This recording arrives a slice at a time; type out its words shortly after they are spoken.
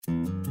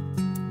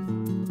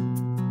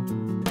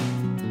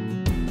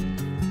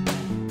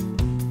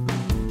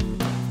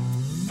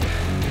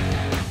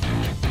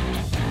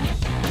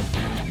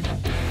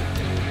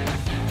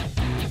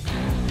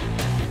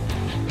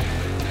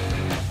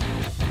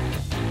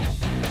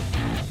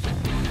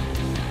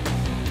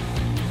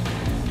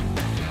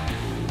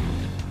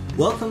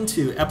Welcome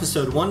to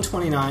episode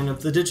 129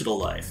 of The Digital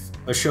Life,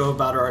 a show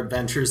about our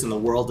adventures in the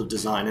world of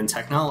design and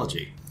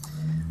technology.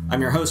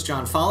 I'm your host,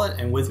 John Follett,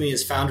 and with me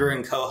is founder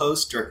and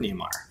co-host Dirk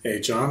Niemeyer. Hey,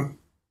 John.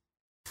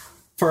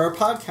 For our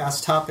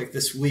podcast topic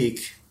this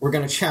week, we're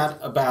going to chat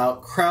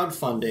about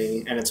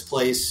crowdfunding and its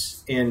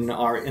place in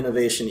our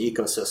innovation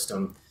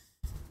ecosystem.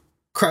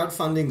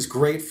 Crowdfunding is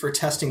great for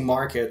testing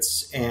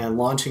markets and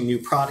launching new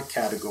product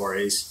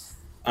categories,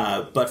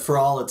 but for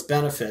all its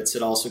benefits,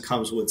 it also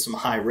comes with some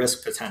high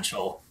risk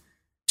potential.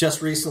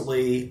 Just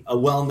recently, a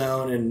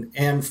well-known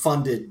and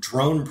funded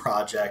drone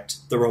project,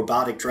 the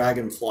Robotic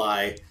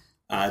Dragonfly,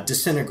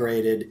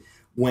 disintegrated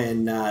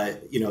when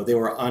they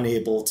were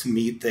unable to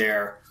meet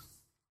their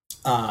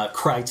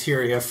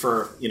criteria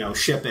for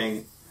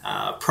shipping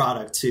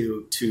product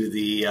to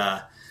the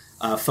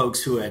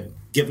folks who had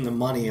given them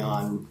money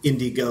on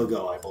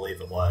Indiegogo, I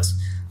believe it was.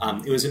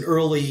 It was an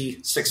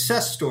early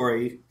success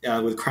story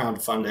with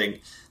crowdfunding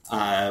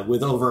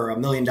with over $1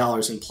 million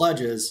in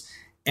pledges.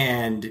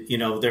 And,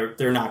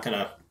 they're not going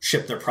to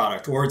ship their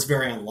product, or it's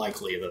very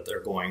unlikely that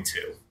they're going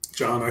to.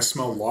 John, I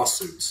smell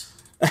lawsuits.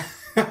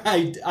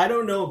 I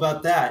don't know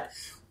about that,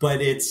 but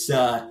it's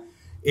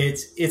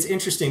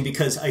interesting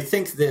because I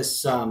think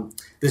this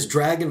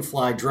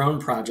Dragonfly drone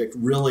project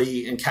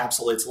really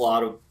encapsulates a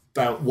lot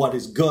about what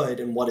is good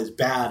and what is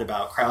bad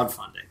about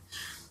crowdfunding.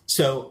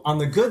 So on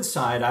the good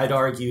side, I'd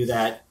argue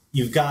that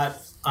you've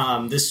got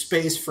this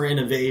space for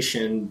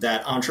innovation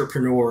that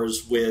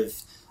entrepreneurs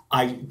with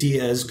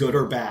ideas, good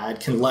or bad,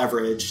 can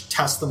leverage,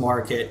 test the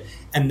market,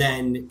 and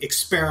then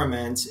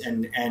experiment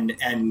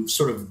and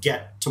sort of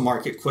get to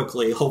market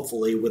quickly,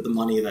 hopefully with the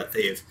money that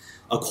they've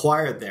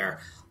acquired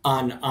there.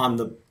 On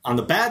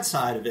the bad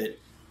side of it,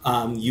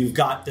 you've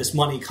got this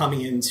money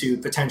coming into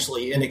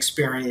potentially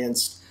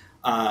inexperienced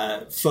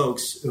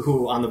folks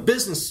who on the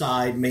business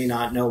side may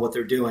not know what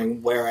they're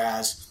doing,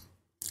 whereas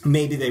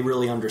maybe they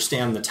really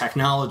understand the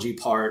technology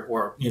part,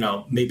 or,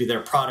 maybe they're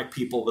product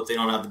people, but they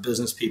don't have the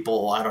business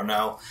people. I don't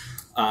know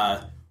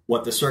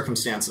what the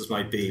circumstances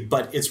might be.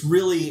 But it's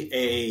really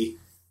a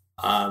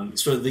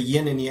sort of the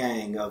yin and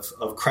yang of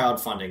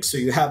crowdfunding. So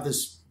you have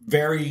this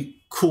very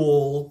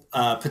cool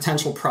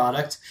potential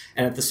product,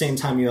 and at the same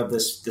time you have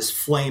this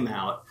flame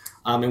out.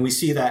 And we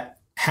see that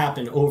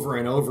happen over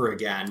and over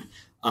again.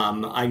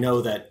 I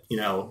know that,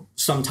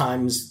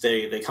 sometimes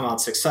they come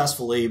out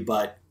successfully,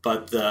 but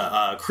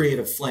the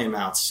creative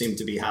flameouts seem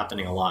to be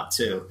happening a lot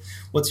too.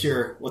 What's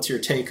your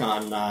take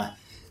on that?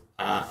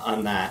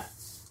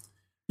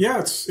 Yeah,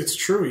 it's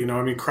true.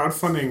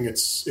 Crowdfunding,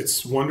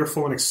 it's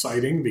wonderful and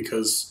exciting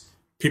because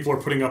people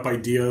are putting up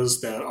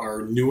ideas that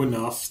are new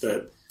enough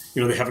that,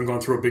 they haven't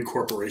gone through a big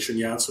corporation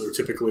yet. So they're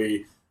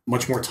typically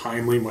much more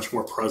timely, much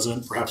more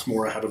present, perhaps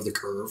more ahead of the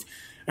curve.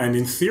 And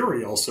in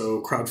theory,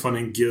 also,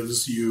 crowdfunding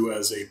gives you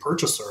as a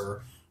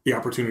purchaser the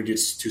opportunity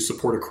to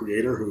support a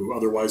creator who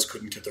otherwise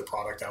couldn't get their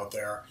product out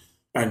there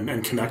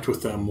and connect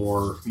with them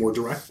more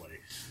directly.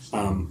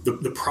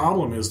 The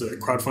problem is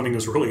that crowdfunding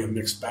is really a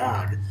mixed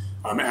bag.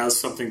 As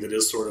something that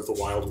is sort of the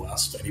Wild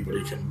West,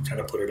 anybody can kind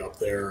of put it up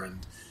there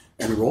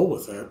and roll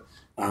with it.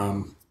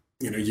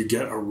 You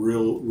get a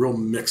real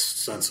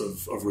mixed sense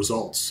of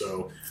results.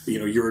 So,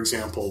 your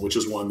example, which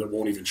is one that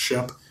won't even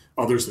ship,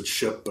 others that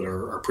ship but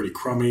are pretty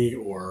crummy,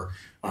 or,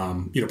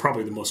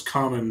 probably the most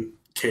common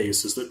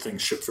case is that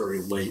things ship very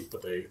late,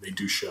 but they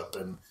do ship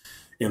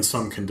in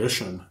some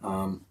condition.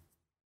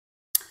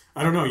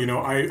 I don't know,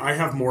 I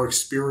have more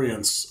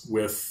experience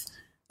with,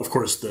 of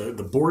course,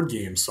 the board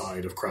game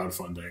side of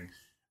crowdfunding.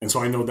 And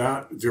so I know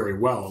that very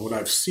well. And what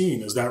I've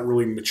seen is that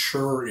really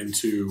mature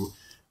into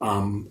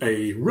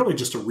really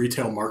just a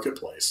retail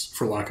marketplace,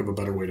 for lack of a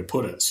better way to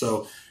put it.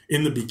 So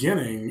in the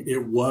beginning,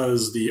 it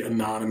was the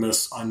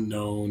anonymous,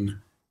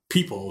 unknown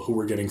people who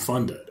were getting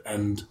funded.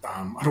 And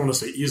I don't want to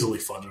say easily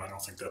funded. I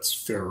don't think that's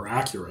fair or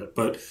accurate.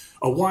 But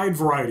a wide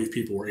variety of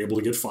people were able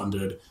to get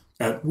funded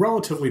at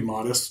relatively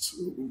modest,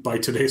 by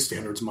today's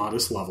standards,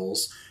 modest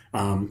levels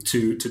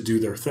to do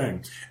their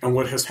thing. And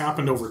what has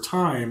happened over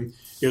time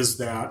is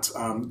that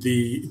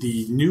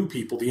the new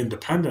people, the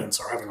independents,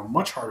 are having a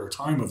much harder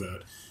time of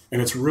it.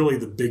 And it's really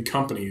the big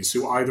companies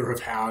who either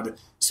have had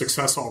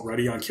success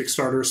already on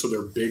Kickstarter, so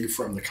they're big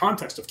from the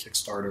context of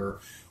Kickstarter,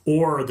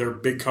 or they're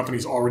big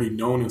companies already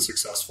known and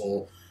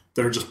successful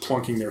that are just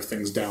plunking their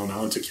things down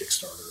onto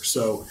Kickstarter.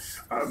 So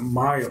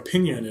my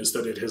opinion is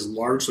that it has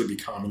largely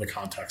become, in the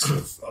context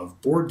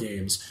of board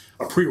games,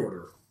 a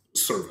pre-order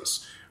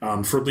service.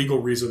 For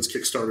legal reasons,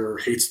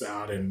 Kickstarter hates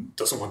that and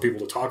doesn't want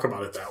people to talk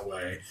about it that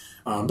way.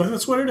 But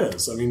that's what it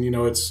is. I mean,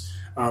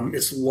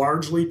 it's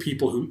largely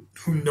people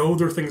who know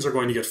their things are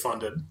going to get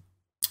funded,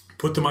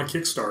 put them on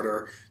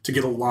Kickstarter to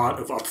get a lot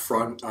of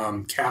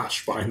upfront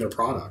cash behind their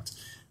product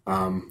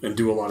and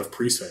do a lot of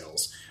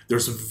pre-sales.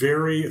 It's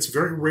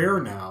very rare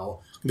now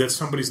that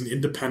somebody's an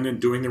independent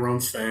doing their own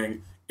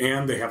thing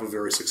and they have a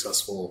very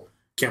successful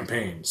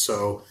campaign.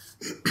 So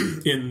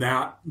in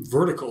that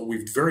vertical,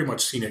 we've very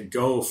much seen it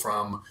go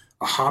from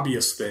a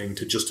hobbyist thing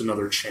to just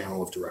another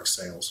channel of direct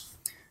sales.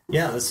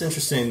 Yeah, that's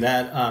interesting.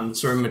 That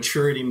sort of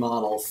maturity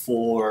model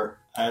for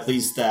at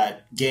least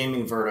that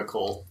gaming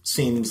vertical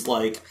seems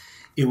like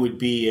it would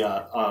be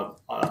a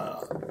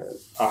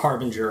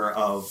harbinger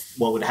of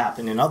what would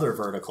happen in other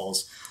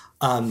verticals.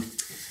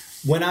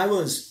 When I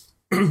was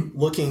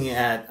looking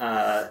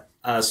at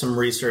some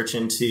research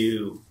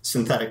into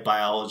synthetic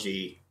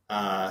biology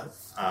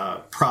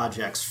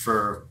projects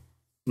for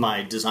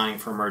my Designing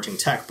for Emerging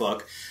Tech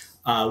book,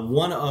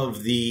 one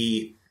of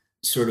the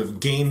sort of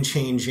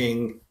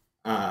game-changing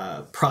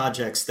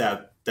projects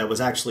that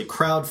was actually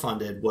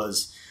crowdfunded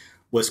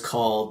was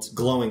called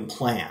Glowing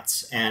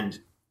Plants, and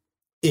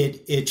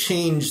it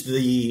changed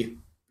the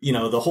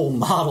whole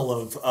model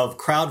of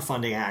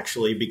crowdfunding,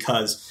 actually,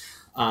 because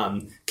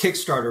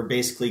Kickstarter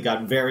basically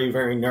got very,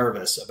 very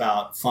nervous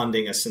about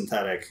funding a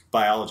synthetic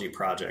biology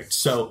project.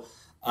 So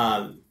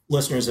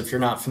listeners, if you're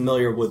not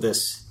familiar with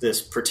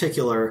this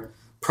particular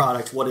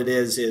product, what it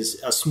is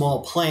a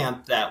small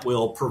plant that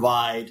will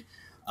provide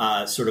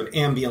sort of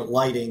ambient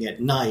lighting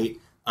at night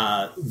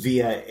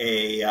via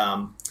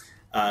a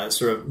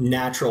sort of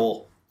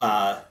natural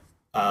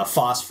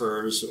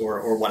phosphors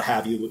or what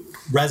have you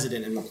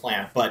resident in the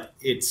plant. But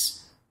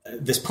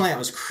this plant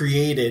was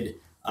created,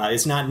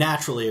 it's not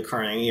naturally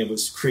occurring. It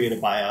was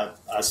created by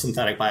a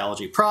synthetic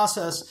biology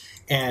process,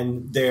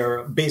 and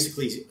they're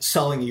basically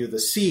selling you the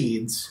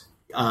seeds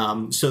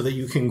so that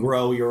you can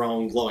grow your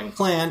own glowing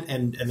plant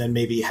and then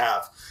maybe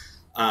have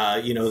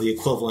the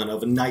equivalent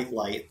of a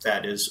nightlight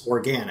that is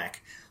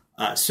organic.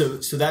 So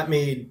that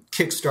made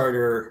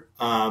Kickstarter,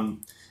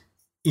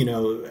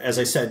 as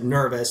I said,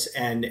 nervous,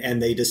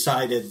 and they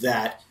decided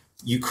that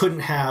you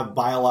couldn't have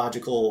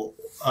biological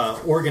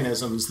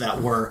organisms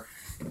that were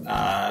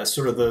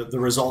sort of the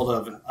result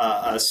of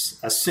a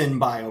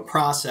synbio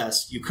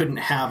process. You couldn't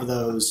have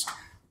those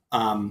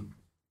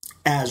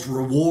as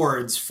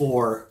rewards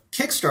for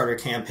Kickstarter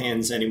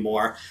campaigns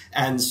anymore.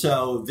 And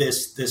so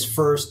this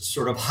first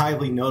sort of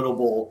highly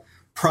notable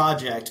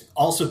project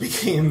also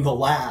became the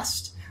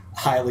last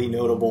highly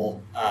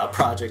notable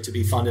project to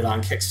be funded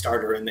on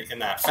Kickstarter in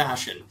that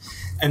fashion.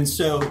 And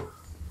so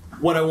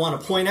what I want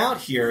to point out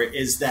here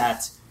is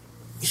that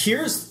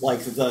here's like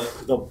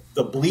the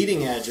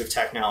bleeding edge of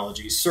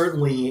technology,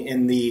 certainly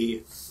in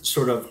the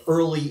sort of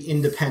early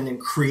independent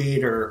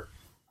creator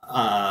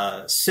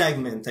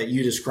segment that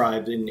you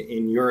described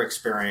in your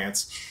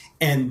experience.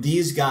 And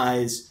these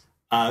guys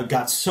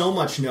got so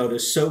much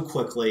notice so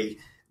quickly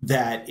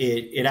that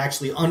it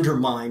actually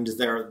undermined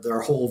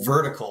their whole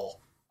vertical.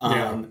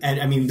 And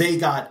I mean, they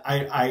got,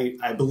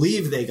 I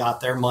believe they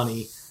got their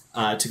money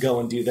to go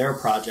and do their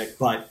project,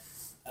 but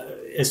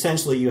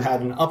essentially you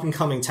had an up and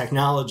coming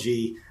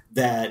technology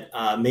that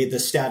made the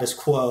status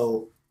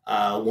quo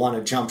want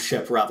to jump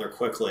ship rather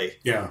quickly.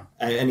 Yeah.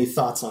 Any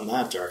thoughts on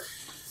that, Dirk?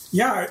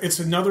 Yeah, it's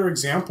another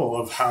example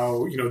of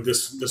how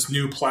this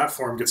new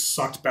platform gets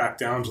sucked back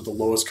down to the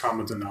lowest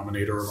common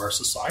denominator of our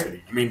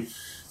society. I mean,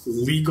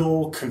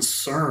 legal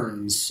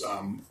concerns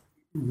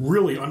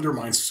really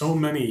undermine so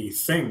many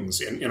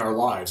things in our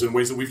lives in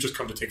ways that we've just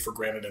come to take for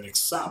granted and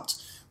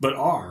accept, but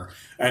are.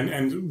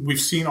 And we've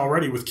seen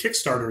already with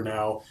Kickstarter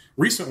now,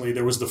 recently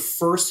there was the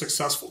first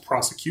successful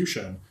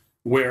prosecution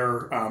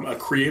where a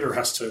creator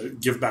has to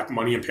give back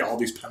money and pay all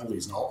these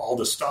penalties and all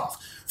this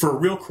stuff for a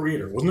real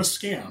creator. It wasn't a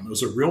scam. It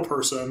was a real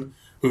person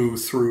who,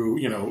 through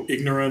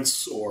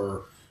ignorance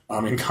or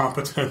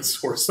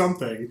incompetence or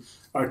something,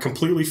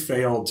 completely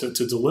failed to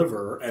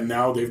deliver. And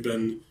now they've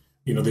been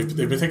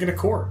taken to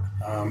court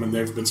and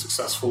they've been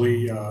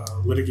successfully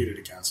litigated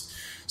against.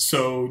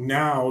 So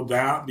now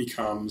that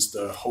becomes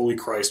the holy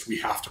Christ, we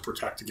have to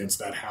protect against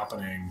that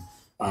happening,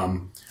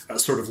 a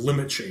sort of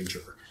limit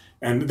changer.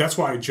 And that's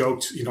why I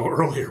joked,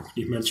 earlier when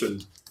you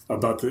mentioned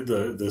about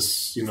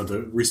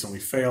the recently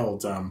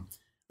failed. Now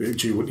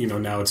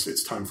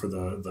it's time for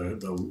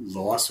the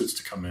lawsuits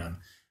to come in.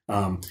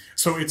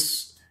 So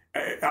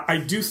I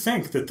do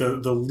think that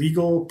the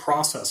legal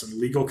process and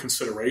legal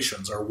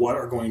considerations are what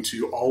are going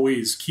to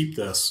always keep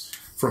this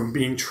from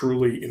being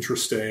truly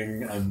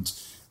interesting and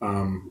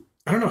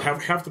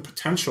have the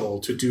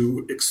potential to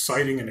do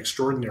exciting and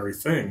extraordinary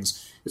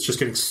things. It's just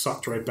getting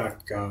sucked right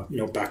back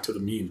back to the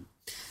mean.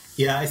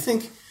 Yeah, I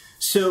think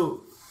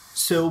so.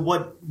 So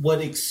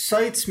what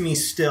excites me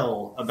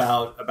still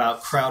about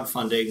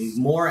crowdfunding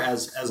more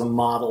as a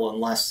model and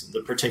less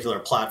the particular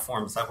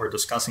platforms that we're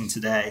discussing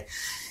today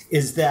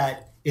is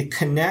that it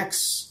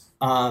connects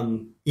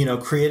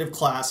creative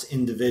class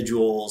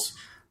individuals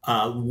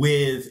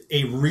with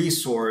a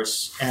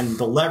resource and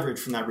the leverage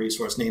from that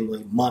resource,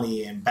 namely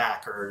money and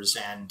backers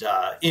and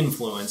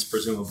influence,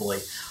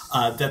 presumably,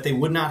 that they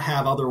would not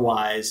have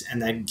otherwise,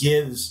 and that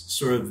gives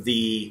sort of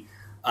the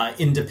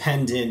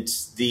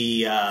independent,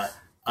 the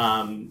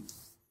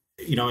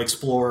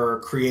explorer,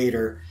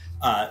 creator,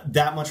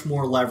 that much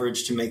more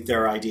leverage to make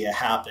their idea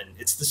happen.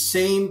 It's the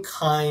same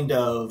kind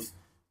of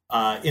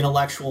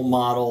intellectual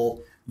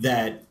model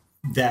that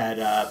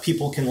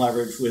people can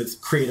leverage with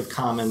Creative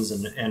Commons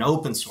and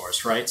open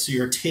source, right? So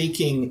you're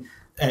taking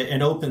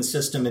an open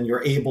system and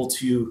you're able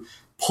to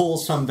pull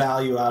some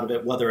value out of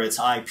it, whether it's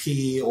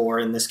IP or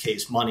in this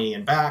case, money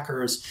and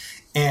backers.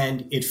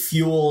 And it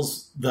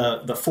fuels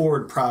the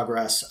forward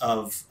progress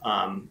of,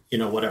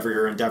 whatever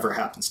your endeavor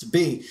happens to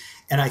be.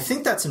 And I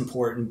think that's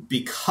important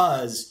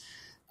because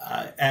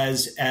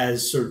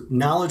as sort of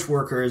knowledge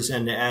workers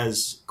and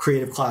as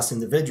creative class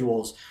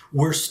individuals,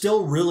 we're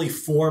still really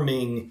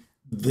forming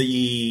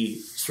the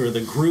sort of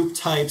the group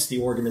types,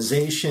 the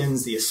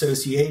organizations, the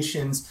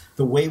associations,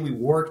 the way we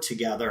work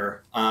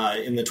together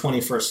in the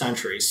 21st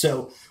century.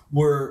 So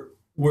we're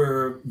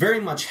very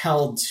much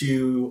held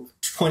to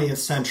 20th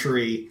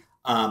century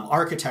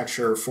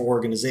architecture for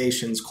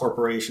organizations,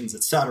 corporations,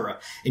 et cetera.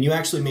 And you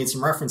actually made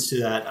some reference to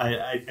that,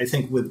 I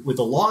think, with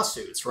the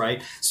lawsuits,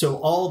 right? So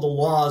all the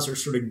laws are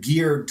sort of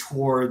geared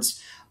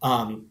towards,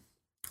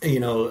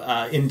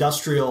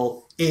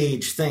 industrial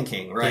age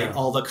thinking, right? Yeah.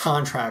 All the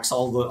contracts,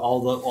 all the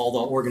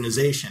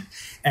organization.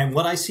 And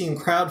what I see in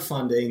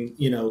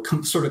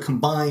crowdfunding, sort of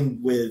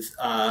combined with,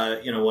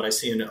 what I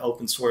see in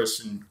open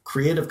source and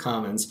Creative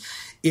Commons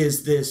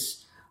is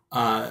this,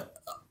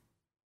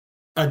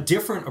 a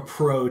different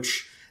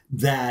approach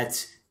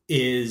that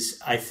is,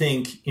 I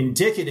think,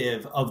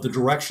 indicative of the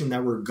direction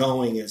that we're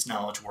going as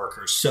knowledge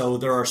workers. So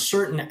there are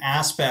certain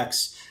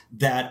aspects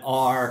that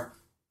are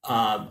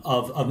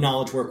of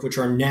knowledge work which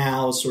are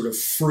now sort of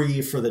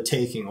free for the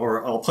taking,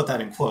 or I'll put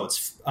that in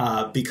quotes,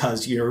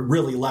 because you're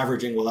really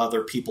leveraging what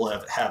other people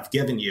have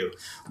given you.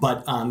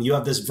 But you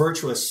have this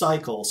virtuous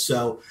cycle.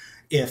 So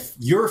if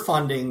you're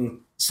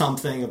funding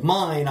something of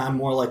mine, I'm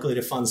more likely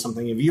to fund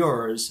something of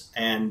yours.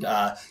 And,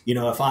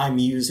 if I'm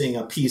using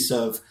a piece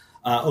of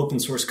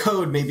open source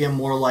code, maybe I'm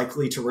more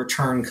likely to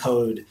return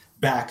code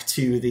back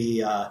to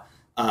the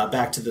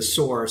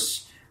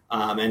source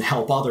and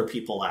help other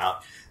people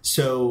out.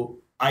 So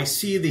I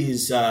see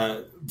these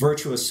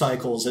virtuous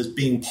cycles as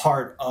being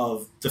part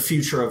of the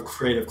future of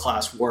creative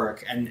class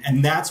work.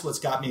 And that's what's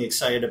got me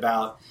excited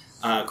about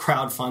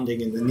crowdfunding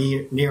in the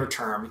near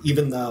term,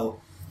 even though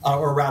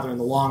or rather in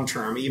the long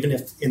term, even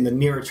if in the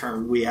near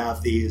term we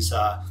have these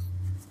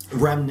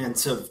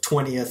remnants of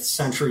 20th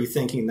century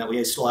thinking that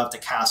we still have to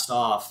cast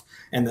off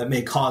and that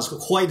may cause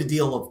quite a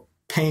deal of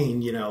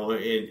pain,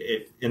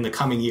 in the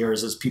coming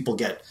years as people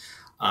get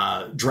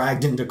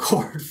dragged into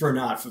court for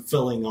not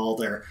fulfilling all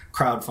their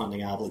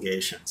crowdfunding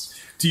obligations.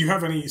 Do you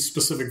have any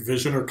specific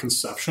vision or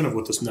conception of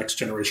what this next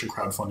generation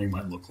crowdfunding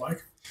might look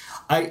like?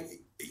 I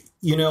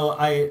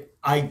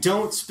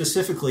don't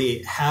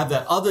specifically have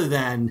that, other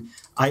than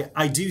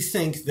I do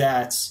think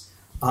that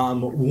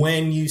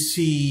when you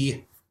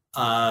see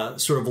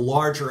sort of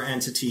larger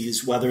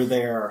entities, whether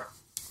they're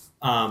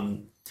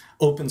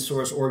open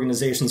source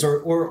organizations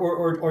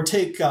or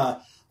take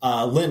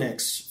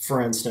Linux,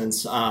 for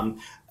instance,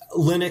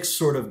 Linux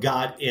sort of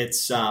got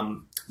its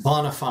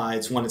bona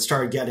fides when it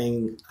started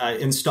getting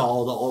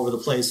installed all over the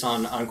place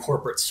on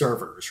corporate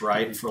servers,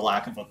 right? For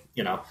lack of a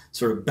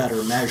sort of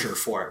better measure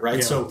for it, right?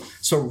 Yeah.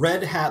 So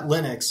Red Hat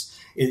Linux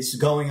is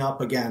going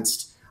up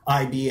against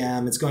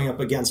IBM. It's going up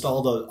against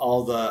all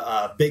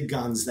the big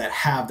guns that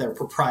have their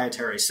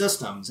proprietary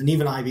systems, and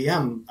even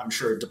IBM, I'm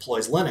sure,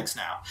 deploys Linux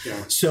now.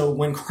 Yeah. So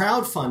when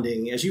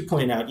crowdfunding, as you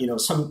point out,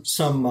 some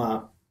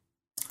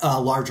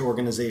large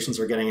organizations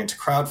are getting into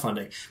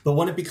crowdfunding. But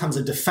when it becomes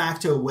a de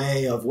facto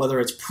way of whether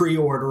it's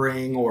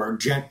pre-ordering or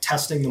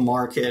testing the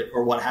market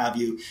or what have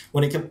you,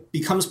 when it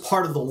becomes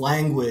part of the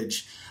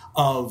language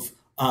of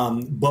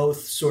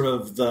both sort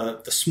of the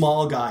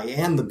small guy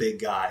and the big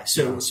guy.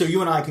 So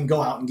you and I can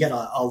go out and get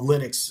a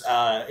Linux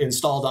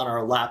installed on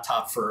our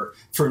laptop for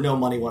no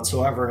money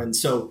whatsoever. And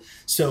so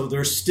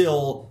there's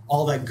still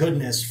all that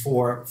goodness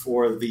for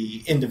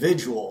the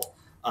individual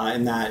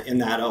in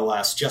that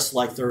OS, just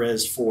like there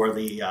is for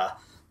the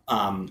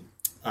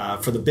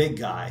big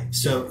guy.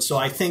 So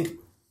I think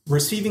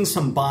receiving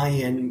some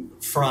buy-in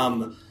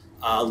from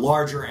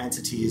larger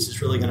entities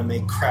is really going to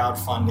make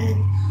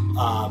crowdfunding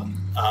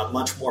a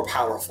much more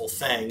powerful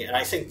thing, and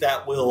I think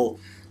that will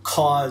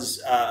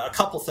cause a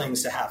couple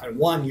things to happen.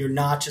 One, you're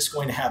not just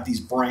going to have these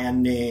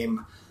brand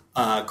name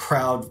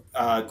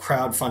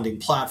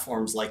crowdfunding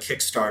platforms like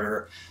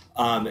Kickstarter.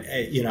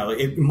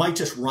 It might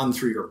just run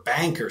through your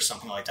bank or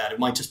something like that. It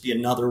might just be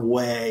another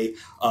way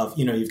of,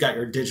 you've got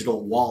your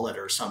digital wallet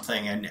or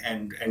something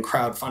and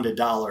crowdfunded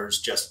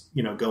dollars just,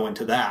 go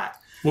into that.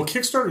 Well,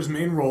 Kickstarter's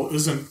main role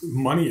isn't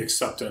money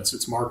acceptance,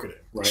 it's marketing,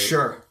 right?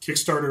 Sure.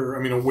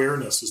 Kickstarter,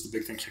 awareness is the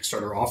big thing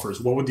Kickstarter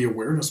offers. What would the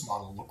awareness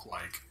model look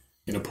like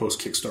in a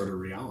post-Kickstarter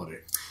reality?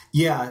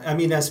 Yeah,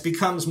 as it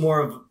becomes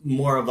more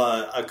of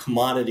a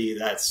commodity,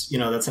 that's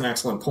an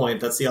excellent point.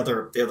 That's the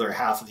other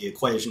half of the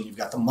equation. You've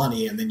got the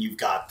money, and then you've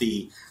got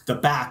the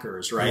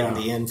backers, right, and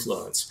the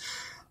influence.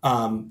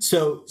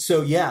 So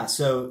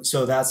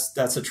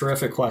that's a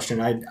terrific question.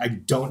 I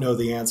don't know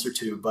the answer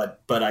to,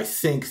 but I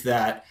think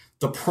that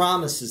the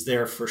promise is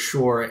there for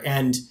sure,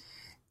 and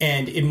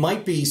it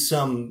might be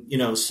some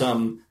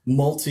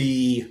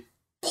multi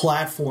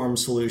platform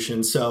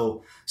solution.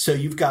 So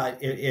you've got,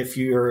 if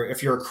you're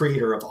a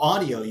creator of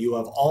audio, you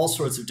have all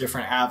sorts of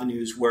different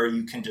avenues where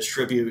you can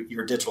distribute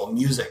your digital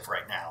music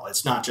right now.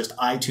 It's not just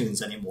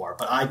iTunes anymore,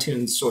 but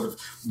iTunes sort of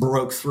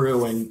broke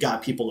through and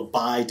got people to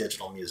buy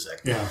digital music.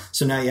 Yeah.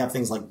 So now you have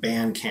things like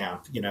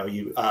Bandcamp.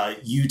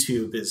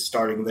 YouTube is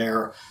starting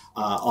their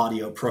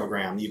audio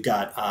program. You've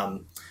got,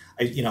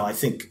 I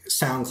think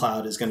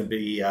SoundCloud is going to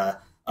be,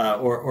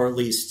 or at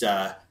least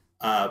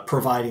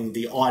providing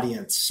the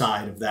audience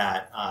side of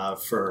that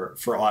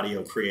for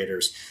audio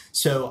creators.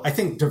 So I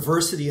think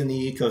diversity in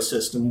the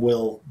ecosystem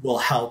will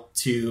help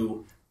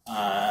to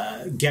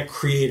get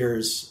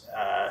creators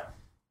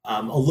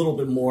a little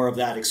bit more of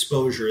that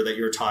exposure that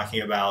you're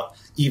talking about,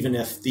 even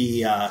if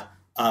the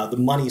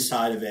money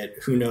side of it,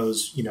 who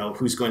knows,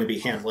 who's going to be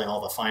handling all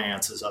the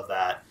finances of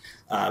that.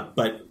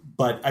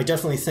 But I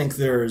definitely think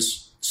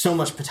there's so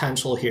much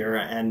potential here,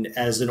 and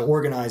as an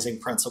organizing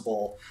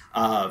principle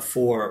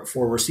for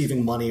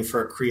receiving money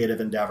for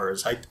creative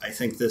endeavors, I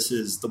think this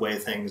is the way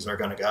things are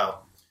going to go.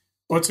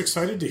 Well, it's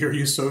exciting to hear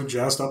you so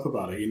jazzed up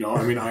about it.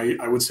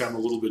 I would say I'm a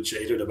little bit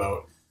jaded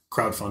about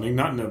crowdfunding,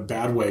 not in a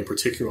bad way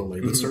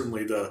particularly, but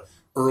certainly the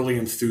early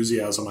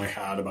enthusiasm I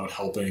had about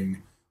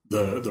helping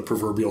the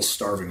proverbial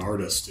starving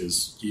artist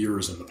is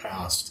years in the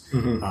past.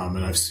 And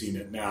I've seen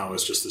it now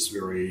as just this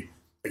very,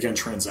 again,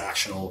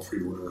 transactional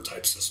pre-order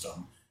type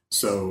system.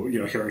 So,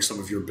 hearing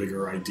some of your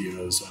bigger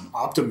ideas and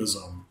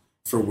optimism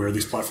for where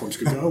these platforms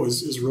could go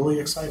is really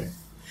exciting.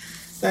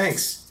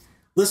 Thanks.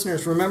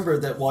 Listeners, remember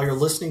that while you're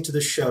listening to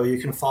the show, you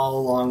can follow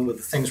along with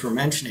the things we're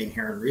mentioning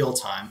here in real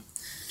time.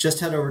 Just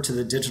head over to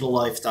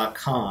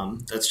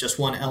thedigitallife.com, that's just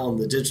one L in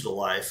the Digital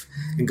Life,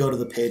 and go to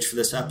the page for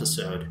this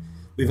episode.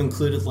 We've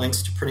included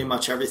links to pretty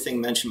much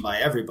everything mentioned by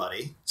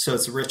everybody, so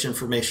it's a rich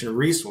information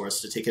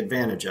resource to take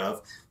advantage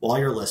of while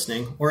you're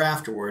listening or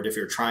afterward if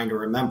you're trying to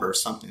remember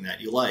something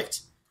that you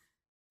liked.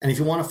 And if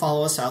you want to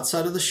follow us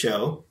outside of the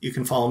show, you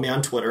can follow me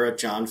on Twitter at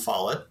John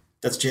Follett.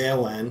 That's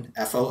JONFOLLETT.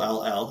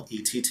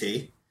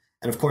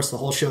 And of course, the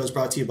whole show is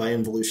brought to you by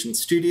Involution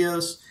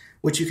Studios,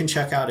 which you can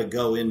check out at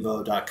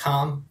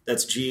goinvo.com.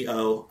 That's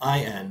GOINVO.com.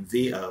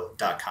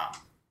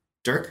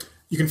 Dirk?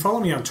 You can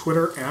follow me on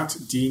Twitter at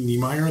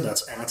dniemeyer.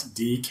 That's at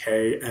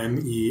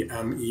DKNEMEYER.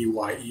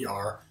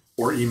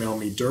 Or email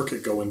me,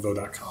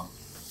 dirk@goinvo.com.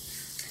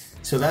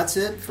 So that's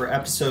it for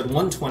episode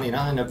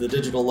 129 of The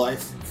Digital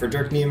Life. For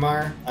Dirk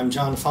Niemeyer, I'm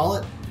John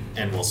Follett,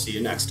 and we'll see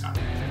you next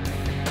time.